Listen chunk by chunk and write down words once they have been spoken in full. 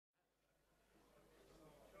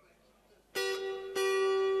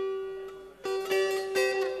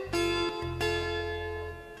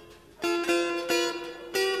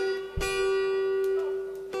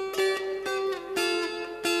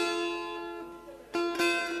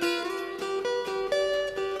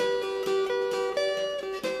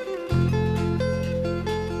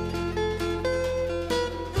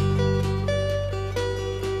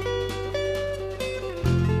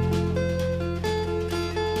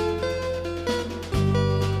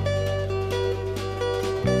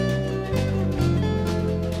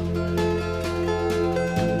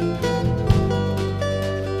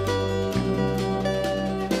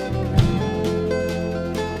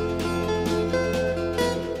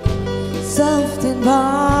soft and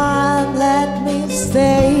warm, let me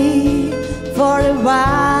stay for a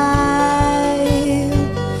while.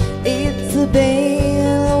 It's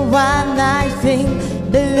been one night thing,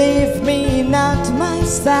 believe me, not my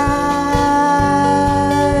style.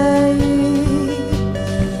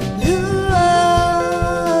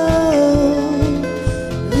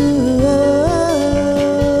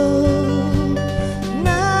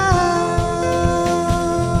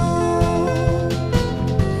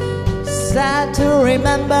 Sad to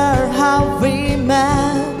remember how we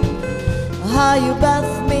met, how you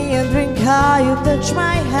bathed me and drink, how you touched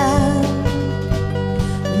my hand.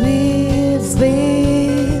 We've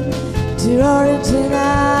been the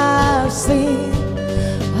original scene,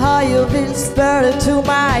 how you whispered to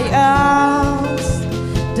my arms,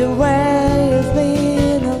 the way you've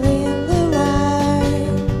been in the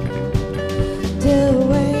rain, the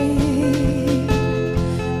way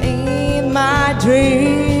in my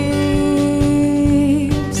dreams.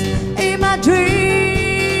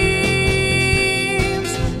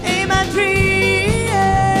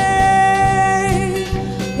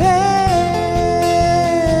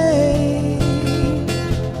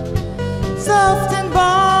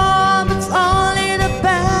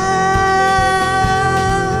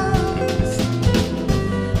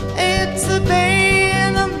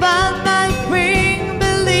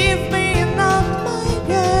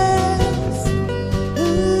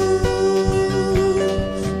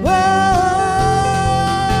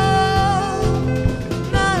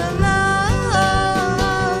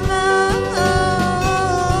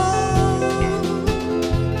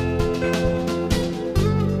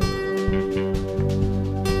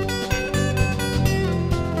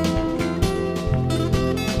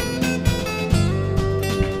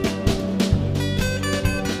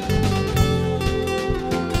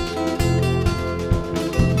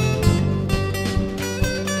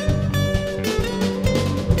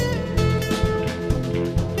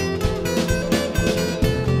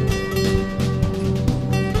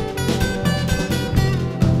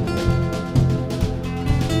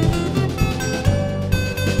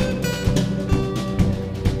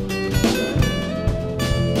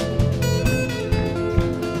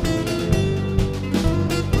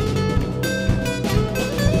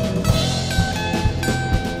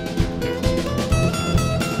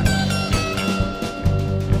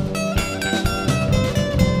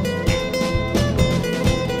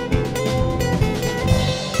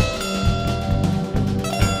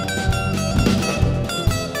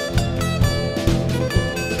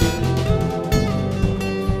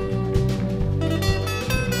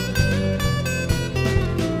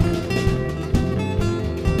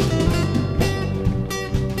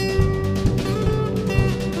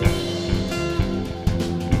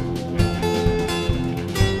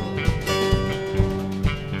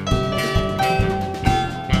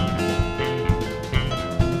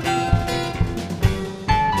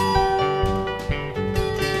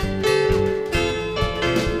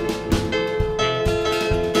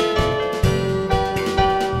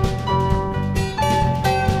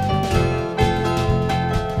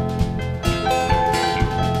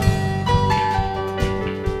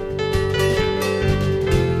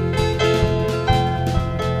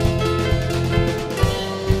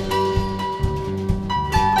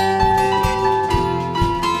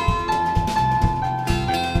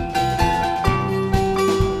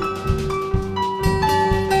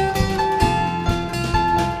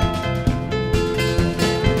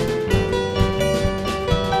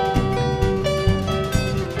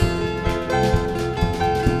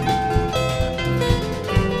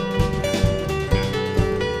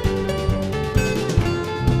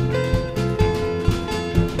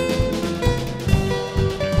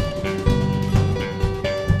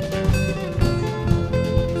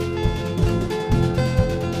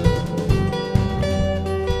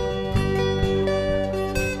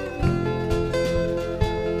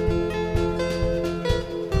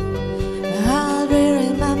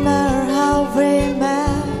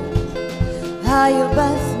 How you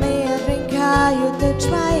bathe me and drink, how you touch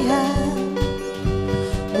my hand.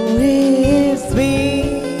 We've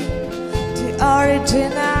been the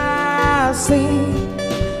original scene,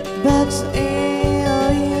 but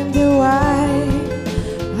in the way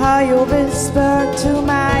how you whisper to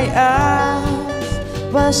my eyes,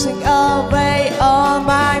 washing away all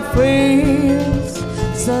my fears.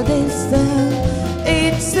 So distant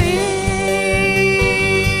it seems.